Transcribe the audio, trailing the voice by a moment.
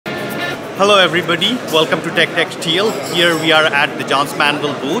Hello everybody, welcome to Techtextil. Here we are at the Johns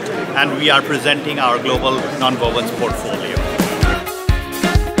Manville booth and we are presenting our global nonwovens portfolio.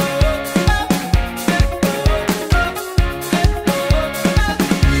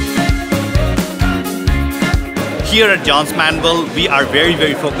 Here at Johns Manville, we are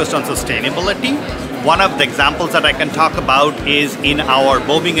very focused on sustainability. One of the examples that I can talk about is in our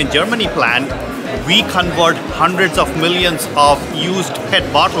Bobingen, Germany plant. We convert hundreds of millions of used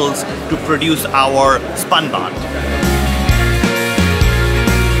PET bottles to produce our spun bond.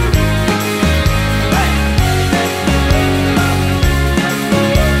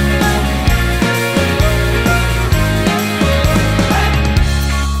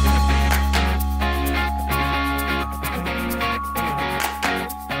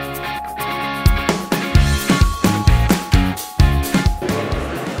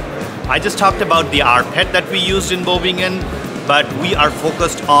 I just talked about the rPET that we used in Bobingen, but we are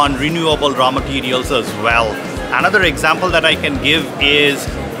focused on renewable raw materials as well. Another example that I can give is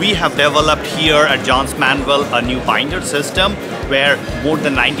we have developed here at Johns Manville a new binder system where more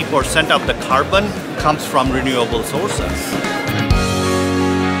than 90% of the carbon comes from renewable sources.